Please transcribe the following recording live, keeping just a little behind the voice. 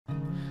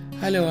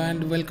Hello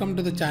and welcome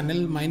to the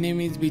channel. My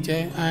name is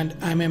Vijay and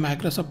I'm a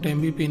Microsoft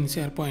MVP in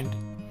SharePoint.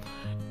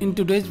 In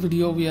today's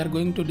video, we are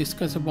going to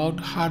discuss about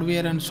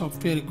hardware and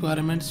software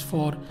requirements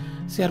for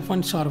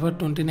SharePoint Server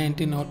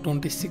 2019 or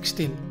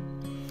 2016.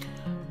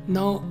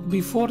 Now,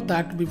 before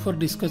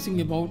discussing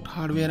about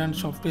hardware and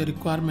software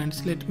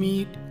requirements, let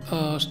me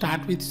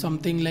start with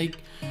something like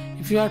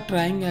if you are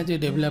trying as a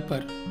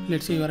developer,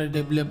 let's say you are a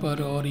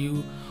developer or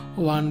you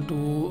want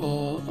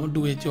to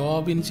do a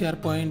job in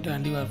SharePoint,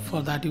 and you are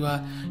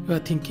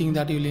thinking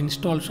that you will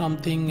install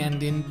something and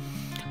then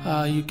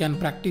you can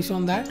practice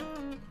on that.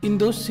 In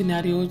those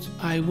scenarios,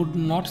 I would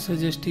not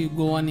suggest you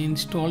go and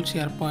install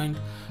SharePoint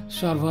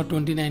Server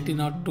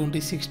 2019 or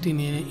 2016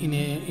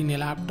 in a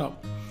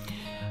laptop.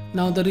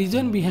 Now the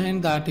reason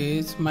behind that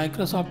is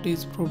Microsoft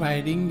is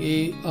providing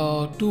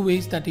two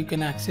ways that you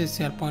can access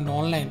SharePoint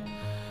online.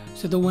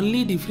 So the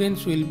only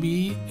difference will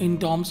be in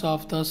terms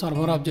of the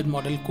server object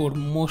model code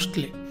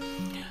mostly,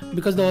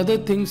 because the other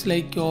things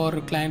like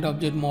your client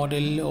object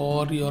model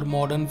or your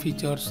modern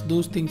features,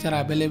 those things are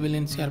available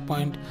in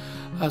SharePoint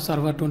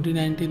Server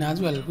 2019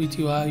 as well, which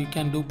you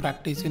can do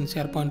practice in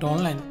SharePoint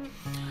online.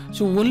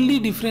 So only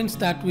difference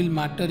that will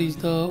matter is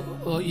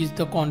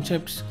the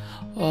concepts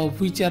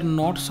which are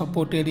not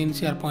supported in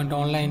SharePoint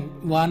online.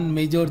 One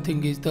major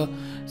thing is the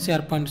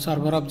SharePoint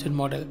server object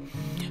model.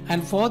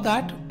 And for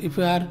that, if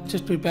you are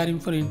just preparing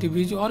for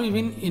interviews or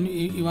even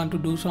you want to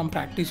do some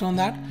practice on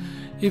that,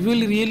 if you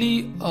will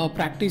really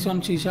practice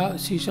on C#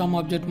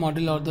 object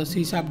model or the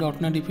C#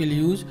 .NET, if you will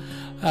use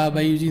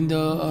by using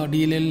the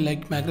DLL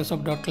like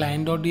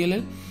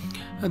Microsoft.client.dll,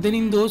 then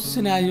in those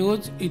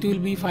scenarios it will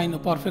be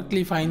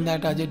perfectly fine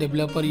that as a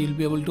developer you will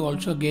be able to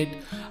also get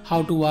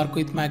how to work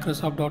with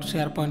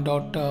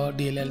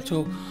Microsoft.SharePoint.dll.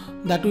 So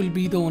that will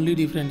be the only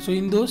difference. So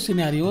in those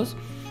scenarios,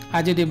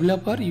 as a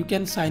developer, you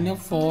can sign up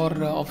for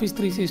Office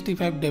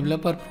 365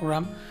 developer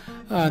program.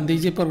 There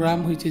is a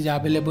program which is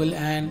available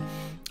and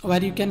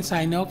where you can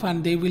sign up,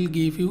 and they will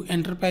give you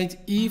enterprise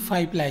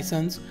E5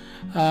 license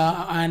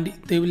and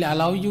they will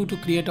allow you to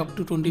create up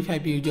to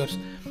 25 users.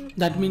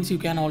 That means you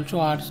can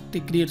also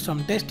create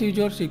some test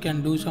users, you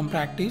can do some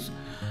practice,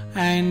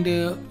 and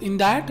in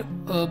that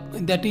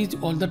is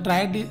all. The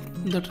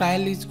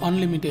trial is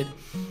unlimited,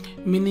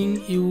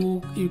 meaning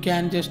you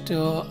can just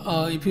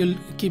if you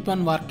keep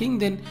on working,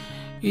 then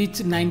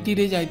each 90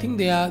 days I think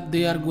they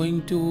are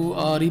going to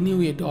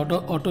renew it,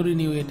 auto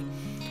renew it.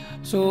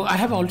 So I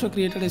have also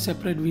created a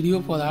separate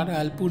video for that.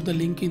 I'll put the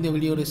link in the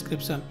video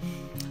description,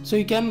 so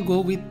you can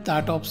go with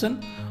that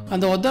option.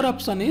 And the other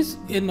option is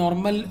a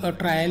normal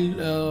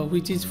trial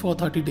which is for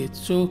 30 days.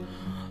 So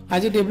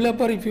as a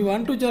developer, if you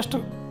want to just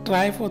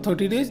try for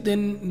 30 days,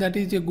 then that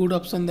is a good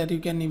option that you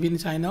can even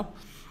sign up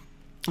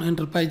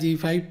Enterprise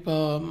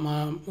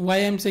E5. Why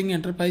I'm saying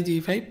Enterprise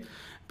E5?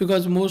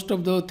 Because most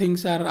of the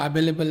things are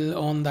available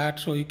on that,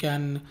 so you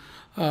can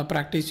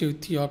practice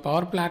with your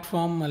Power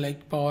Platform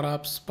like Power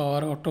Apps,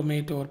 Power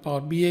Automate or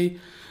Power BI.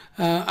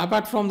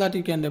 Apart from that,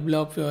 you can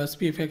develop your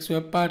SPFX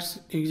web parts.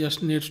 You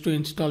just need to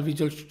install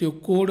Visual Studio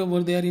Code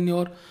over there in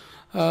your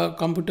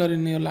computer,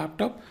 in your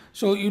laptop.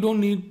 So you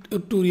don't need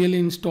to really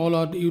install,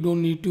 or you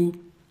don't need to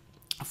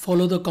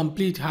follow the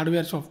complete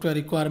hardware software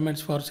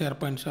requirements for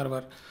SharePoint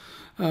Server.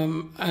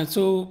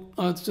 So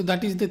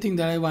that is the thing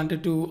that I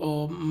wanted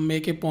to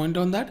make a point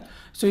on that.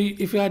 So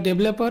if you are a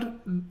developer,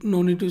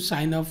 no need to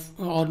sign up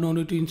or no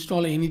need to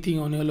install anything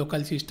on your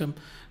local system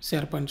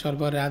SharePoint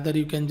Server. Rather,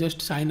 you can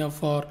just sign up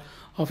for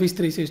Office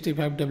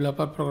 365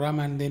 developer program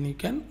and then you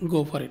can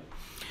go for it.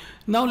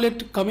 Now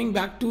coming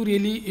back to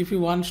really, if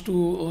you want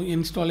to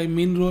install a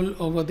min role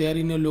over there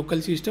in your local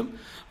system,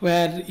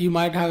 where you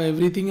might have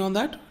everything on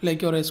that,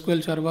 like your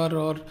SQL Server,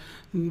 or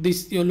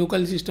your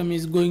local system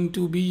is going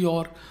to be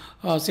your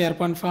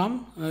SharePoint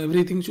farm,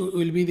 everything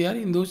will be there.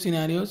 In those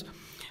scenarios,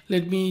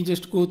 let me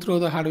just go through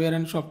the hardware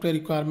and software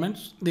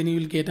requirements, then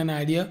you will get an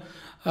idea,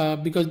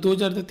 because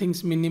those are the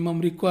things minimum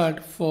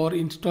required for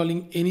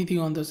installing anything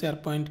on the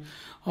SharePoint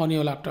on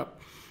your laptop.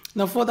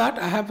 Now for that,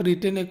 I have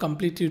written a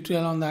complete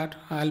tutorial on that.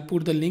 I'll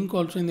put the link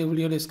also in the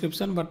video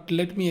description, but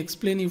let me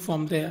explain you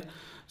from there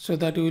so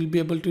that you will be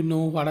able to know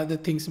what are the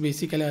things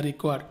basically are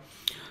required.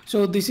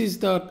 So this is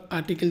the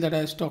article that I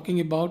was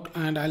talking about,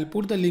 and I'll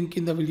put the link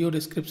in the video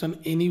description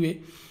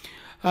anyway.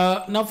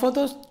 Now for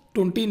the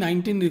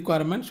 2019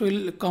 requirements,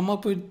 we'll come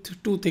up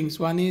with two things.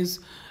 One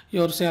is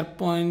your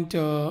SharePoint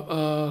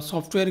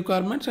software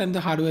requirements and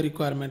the hardware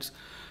requirements.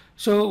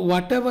 So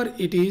whatever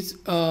it is,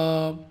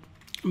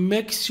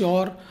 make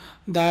sure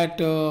that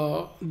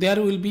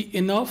there will be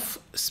enough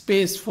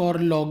space for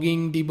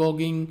logging,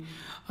 debugging,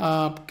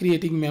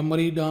 creating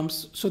memory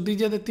dumps. So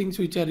these are the things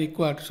which are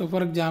required. So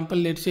for example,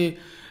 let's say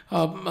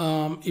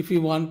if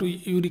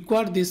you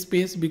require this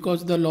space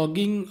because the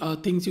logging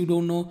things you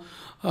don't know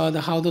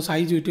how the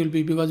size it will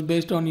be, because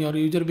based on your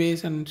user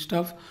base and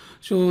stuff,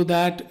 so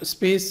that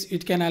space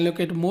it can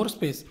allocate more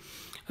space.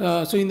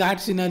 So in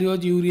that scenario,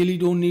 you really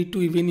don't need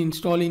to even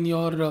install in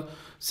your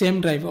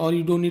same drive, or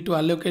you don't need to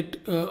allocate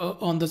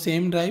on the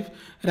same drive.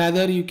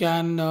 Rather, you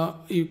can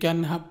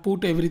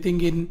put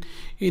everything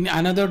in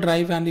another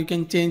drive, and you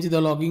can change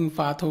the logging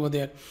path over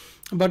there.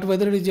 But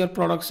whether it is your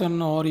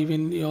production or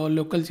even your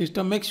local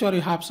system, make sure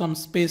you have some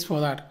space for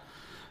that.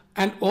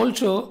 And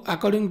also,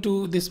 according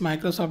to this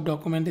Microsoft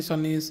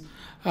documentation, is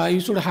you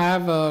should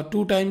have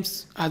 2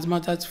 times as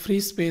much as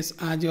free space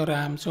as your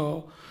RAM.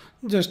 So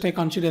just a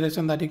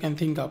consideration that you can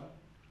think of.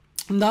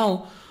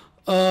 Now,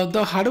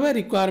 the hardware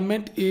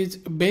requirement is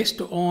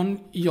based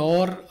on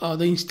your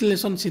the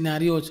installation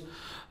scenarios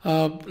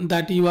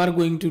that you are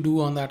going to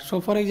do on that.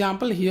 So for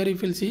example, here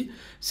if you'll see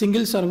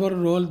single server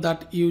role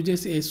that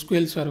uses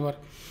SQL Server.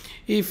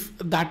 If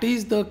that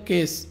is the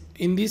case,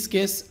 in this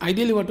case,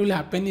 ideally what will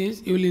happen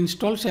is you will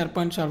install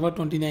SharePoint Server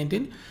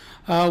 2019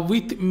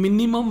 with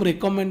minimum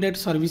recommended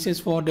services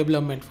for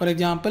development. For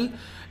example,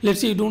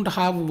 let's say you don't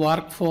have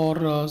work for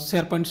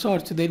SharePoint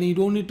search, then you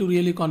don't need to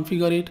really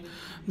configure it,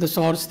 the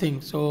source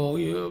thing.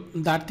 So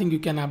that thing you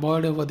can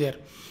avoid over there.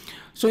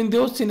 So in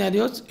those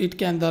scenarios,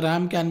 the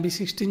RAM can be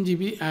 16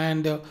 GB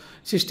and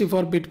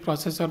 64-bit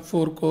processor,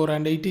 4 core,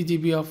 and 80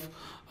 GB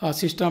of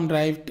system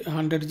drive,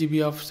 100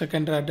 GB of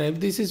secondary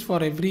drive. This is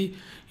for every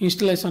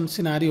installation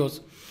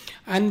scenarios.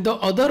 And the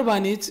other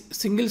one is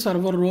single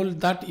server role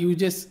that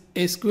uses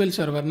SQL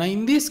Server. Now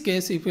in this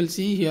case, if you'll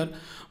see here,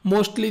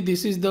 mostly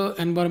this is the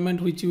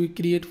environment which you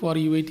create for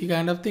UAT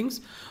kind of things,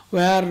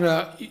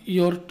 where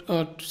your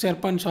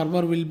SharePoint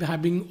server will be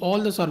having all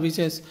the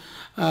services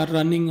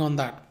running on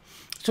that.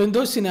 So in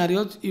those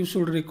scenarios, you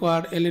should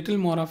require a little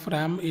more of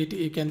RAM.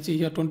 You can see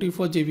here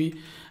 24 GB,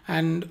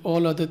 and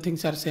all other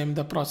things are same.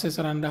 The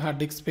processor and the hard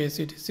disk space,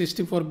 it is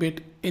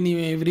 64-bit.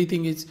 Anyway,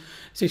 everything is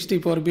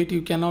 64-bit.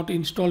 You cannot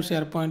install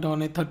SharePoint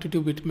on a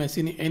 32-bit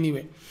machine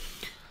anyway.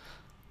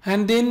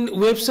 And then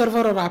web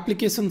server or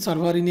application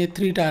server in a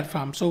 3-tier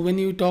farm. So when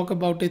you talk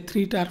about a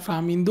 3-tier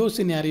farm, in those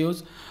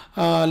scenarios,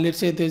 let's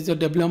say there's a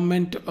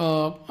development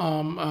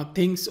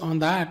things on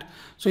that.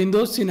 So in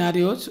those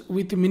scenarios,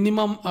 with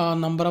minimum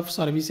number of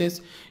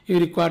services, you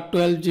require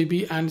 12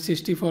 GB and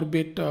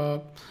 64-bit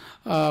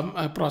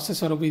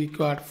processor will be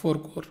required, 4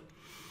 core.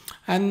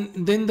 And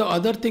then the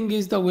other thing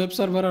is the web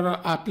server or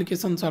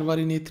application server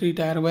in a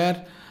 3-tier,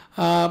 where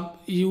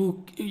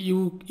you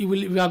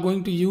are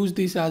going to use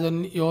this as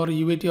your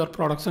UAT or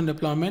production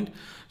deployment.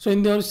 So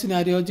in those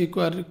scenarios, you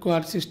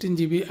require 16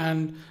 GB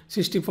and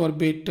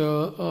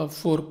 64-bit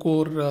 4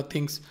 core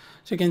things.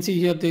 So you can see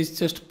here, this is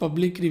just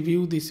public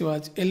review. This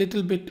was a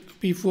little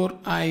bit before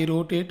I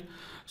wrote it,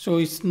 so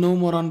it's no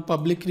more on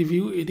public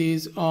review. It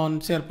is on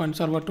SharePoint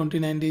Server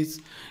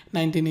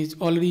 2019 is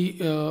already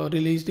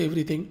released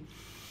everything.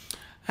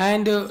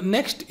 And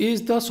next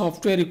is the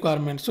software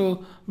requirement.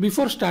 So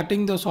before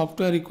starting the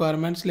software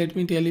requirements, let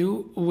me tell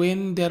you,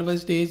 when there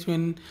was days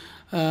when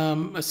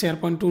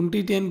SharePoint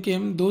 2010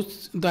 came,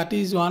 that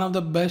is one of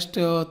the best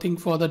thing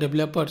for the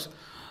developers.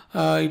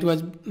 It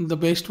was the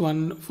best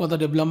one for the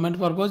development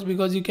purpose,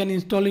 because you can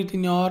install it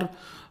in your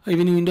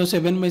even Windows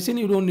 7 machine.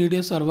 You don't need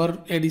a server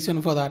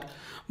edition for that.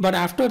 But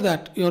after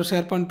that, your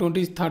SharePoint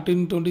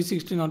 2013,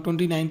 2016 or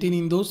 2019,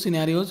 in those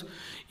scenarios,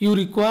 you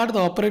require the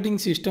operating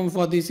system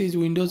for this is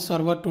Windows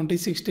Server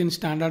 2016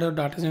 standard or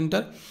data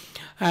center,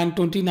 and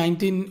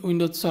 2019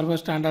 Windows Server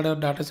standard or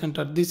data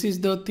center. This is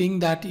the thing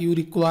that you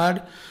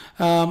required,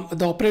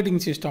 the operating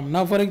system.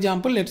 Now, for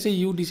example, let's say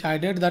you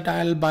decided that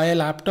I'll buy a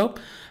laptop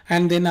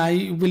and then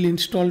I will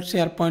install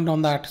SharePoint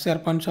on that,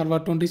 SharePoint Server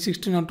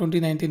 2016 or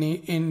 2019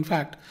 in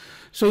fact.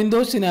 So in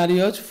those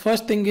scenarios,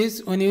 first thing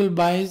is, when you will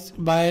buy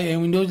a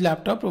Windows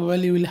laptop,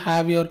 probably you will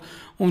have your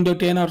Windows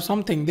 10 or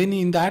something. Then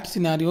in that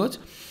scenarios,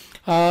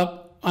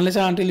 unless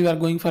and until you are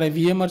going for a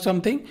VM or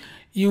something,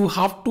 you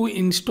have to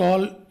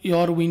install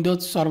your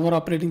Windows Server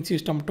operating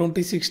system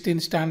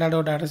 2016 standard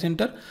or data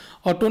center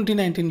or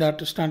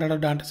 2019 standard or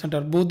data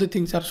center. Both the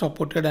things are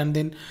supported, and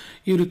then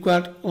you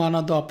require one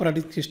of the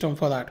operating system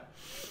for that.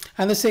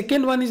 And the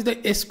second one is the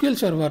SQL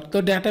Server,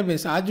 the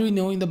database. As we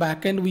know, in the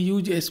backend we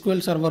use SQL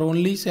Server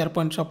only.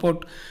 SharePoint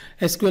support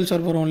SQL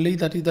Server only.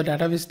 That is the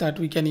database that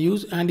we can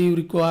use, and you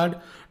required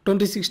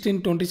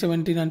 2016,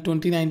 2017 and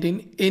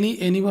 2019,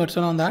 any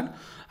version on that.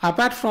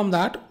 Apart from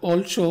that,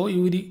 also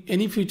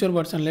any future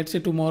version, let's say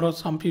tomorrow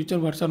some future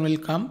version will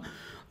come,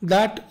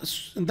 that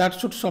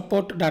should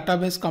support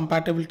database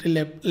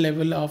compatibility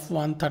level of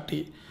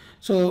 130.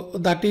 So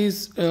that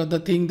is the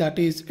thing that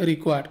is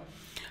required.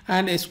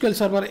 And SQL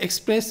Server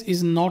Express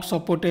is not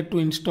supported to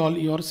install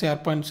your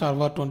SharePoint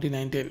Server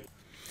 2019.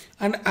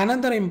 And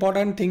another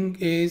important thing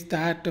is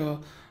that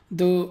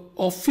the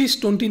Office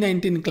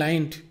 2019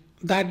 client,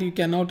 that you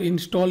cannot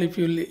install if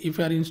you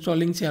are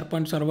installing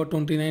SharePoint Server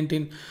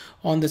 2019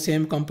 on the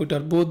same computer.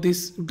 Both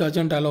this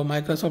doesn't allow,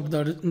 Microsoft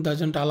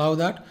doesn't allow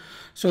that.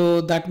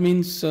 So that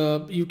means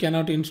you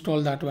cannot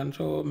install that one.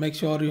 So make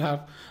sure you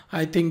have,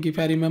 I think if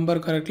I remember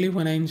correctly,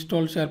 when I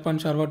installed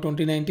SharePoint Server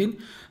 2019,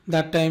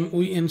 that time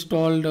we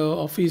installed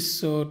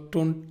Office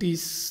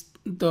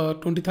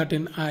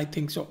 2013, I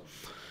think so.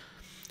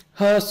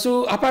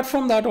 So apart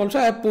from that, also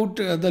I put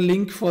the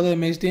link for the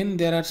MSDN.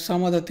 There are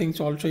some other things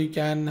also, you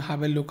can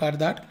have a look at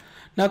that.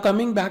 Now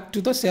coming back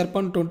to the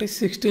SharePoint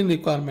 2016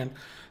 requirement.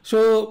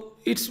 So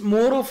it's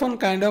more often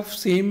kind of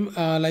same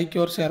like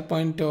your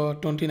SharePoint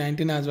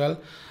 2019 as well,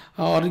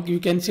 or you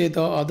can say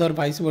the other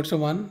vice versa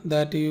one,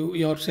 that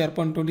your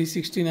SharePoint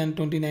 2016 and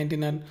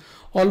 2019 and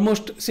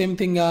almost same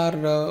thing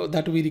are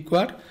that we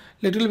require.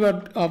 Little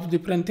bit of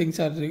different things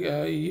are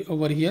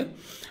over here.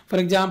 For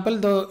example,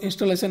 the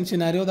installation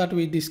scenario that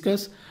we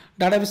discussed,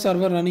 database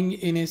server running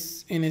in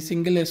a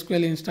single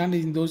SQL instance.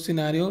 In those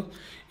scenarios,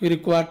 you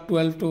require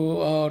 12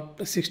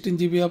 to 16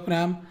 GB of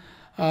RAM.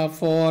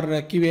 For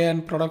QA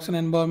and production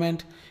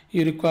environment,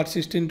 you require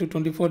 16 to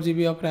 24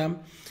 GB of RAM.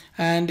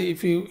 And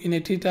if you in a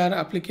tier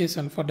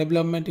application for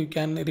development, you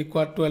can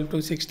require 12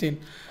 to 16.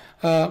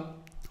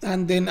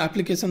 And then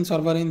application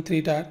server in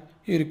 3 tier,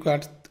 you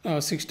require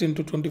 16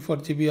 to 24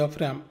 GB of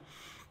RAM.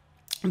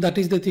 That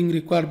is the thing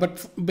required.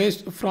 But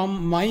based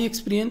from my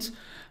experience,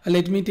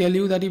 let me tell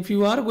you that if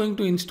you are going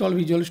to install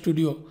Visual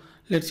Studio,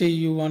 let's say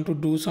you want to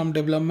do some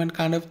development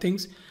kind of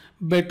things,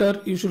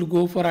 better you should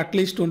go for at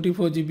least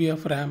 24 GB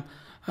of RAM.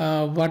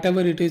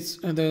 Whatever it is,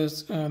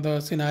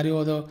 the scenario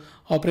or the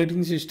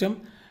operating system,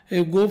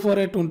 go for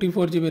a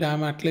 24 GB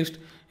RAM at least.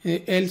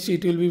 Else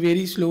it will be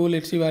very slow.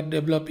 Let's say you are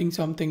developing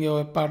something, you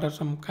are part of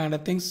some kind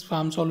of things,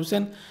 farm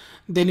solution,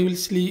 then you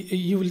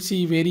will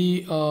see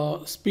very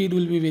speed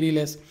will be very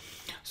less.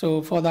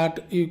 So for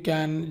that, you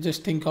can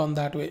just think on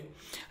that way.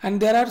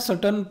 And there are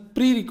certain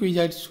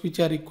prerequisites which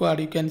are required.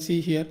 You can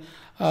see here,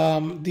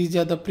 these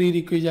are the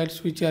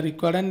prerequisites which are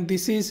required, and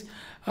this is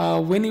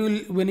when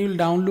you will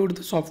download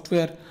the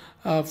software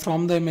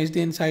from the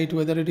MSDN site,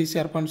 whether it is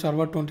SharePoint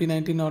Server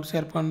 2019 or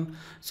SharePoint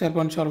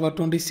Server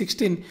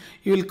 2016,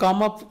 you will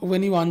come up,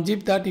 when you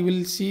unzip that, you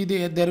will see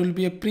there will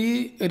be a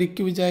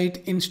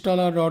prerequisite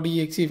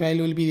installer.exe file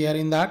will be there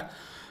in that.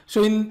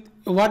 So in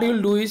what you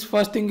will do is,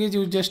 first thing is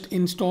you just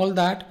install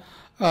that,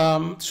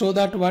 so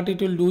that what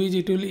it will do is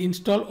it will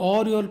install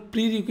all your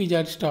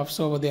prerequisite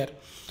stuffs over there.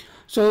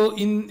 So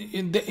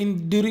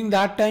during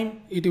that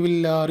time, it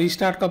will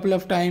restart couple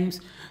of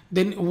times.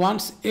 Then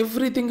once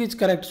everything is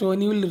correct, so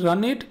when you will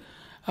run it,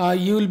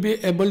 you will be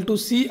able to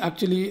see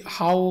actually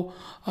how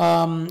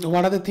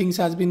what are the things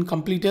has been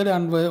completed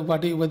and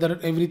whether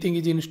everything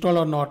is installed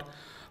or not.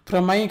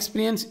 From my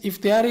experience,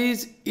 if there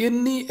is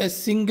a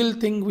single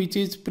thing which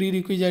is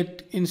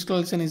prerequisite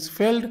installation is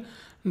failed,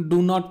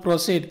 do not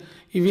proceed.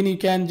 Even you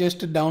can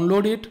just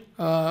download it.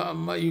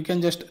 You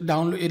can just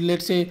download it.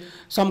 Let's say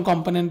some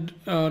component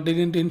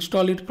didn't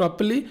install it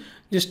properly,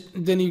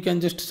 then you can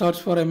just search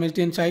for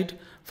MSDN site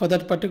for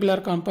that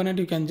particular component.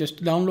 You can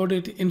just download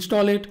it,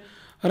 install it,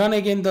 run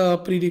again the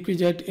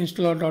prerequisite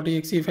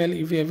installer.exe file.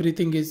 If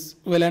everything is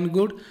well and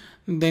good,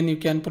 then you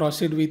can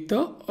proceed with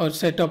the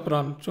setup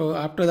run. So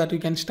after that, you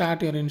can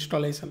start your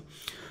installation.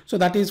 So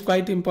that is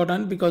quite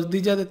important, because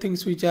these are the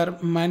things which are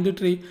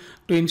mandatory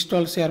to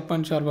install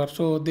SharePoint Server.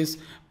 So this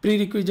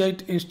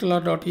prerequisite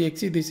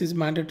installer.exe, this is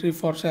mandatory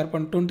for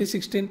SharePoint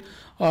 2016,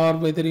 or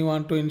whether you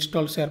want to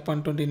install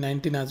SharePoint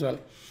 2019 as well.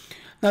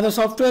 Now the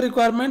software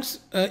requirements,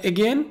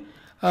 again,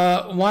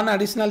 one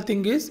additional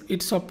thing is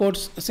it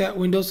supports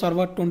Windows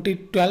Server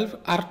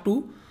 2012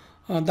 R2.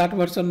 That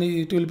version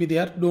it will be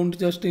there. Don't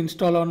just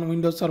install on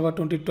Windows Server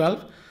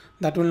 2012.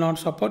 That will not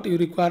support. You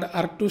require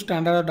R2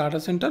 standard data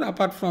center.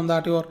 Apart from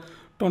that, your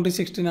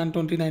 2016 and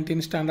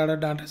 2019 standard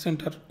data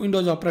center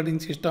Windows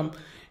operating system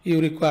you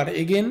require.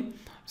 Again,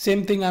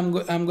 same thing I'm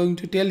going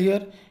to tell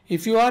here.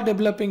 If you are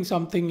developing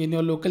something in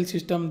your local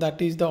system,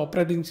 that is the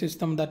operating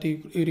system that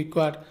you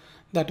require.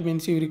 That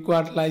means you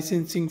require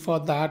licensing for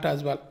that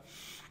as well.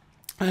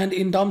 And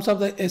in terms of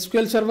the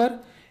SQL Server,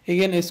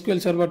 again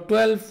SQL Server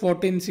 12,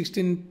 14,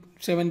 16,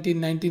 17,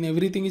 19,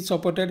 everything is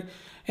supported.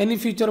 Any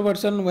future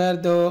version where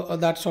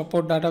that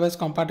support database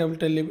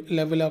compatibility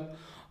level of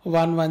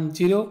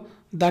 110,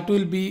 that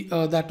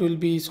will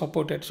be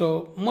supported.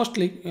 So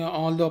mostly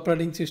all the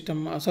operating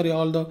system, all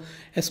the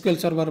SQL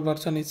Server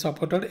version is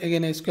supported.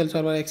 Again, SQL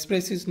Server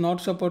Express is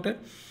not supported,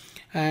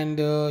 and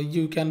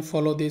you can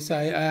follow this.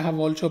 I have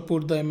also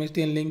put the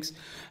MSDN links.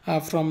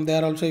 From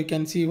there also you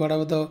can see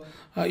whatever the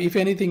if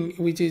anything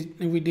we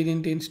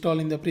didn't install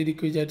in the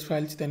prerequisites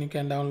files, then you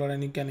can download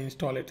and you can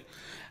install it.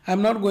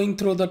 I'm not going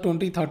through the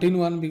 2013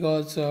 one,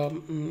 because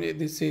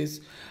this is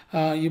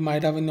you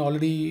might have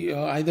already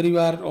either you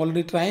are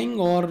already trying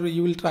or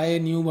you will try a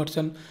new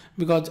version,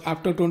 because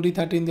after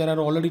 2013 there are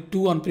already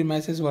two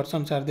on-premises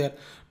versions are there,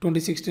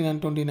 2016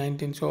 and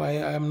 2019. So I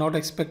am not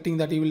expecting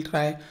that you will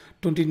try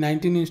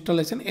 2019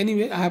 installation.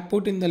 Anyway, I have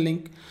put in the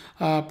link,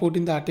 put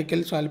in the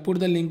article, so I'll put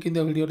the link in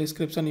the video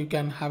description. You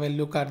can have a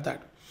look at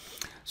that.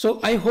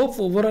 So I hope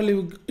overall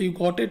you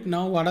got it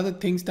now. What are the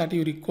things that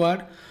you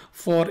required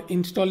for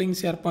installing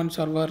SharePoint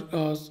Server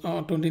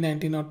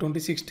 2019 or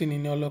 2016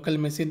 in your local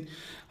machine,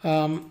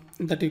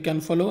 that you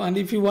can follow. And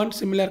if you want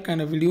similar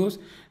kind of videos,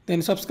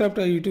 then subscribe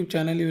to our YouTube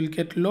channel. You will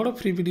get a lot of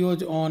free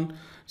videos on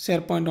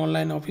SharePoint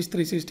Online, Office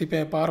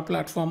 365, Power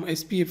Platform,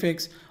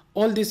 SPFX.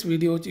 All these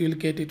videos you will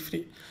get it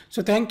free.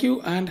 So thank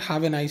you and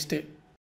have a nice day.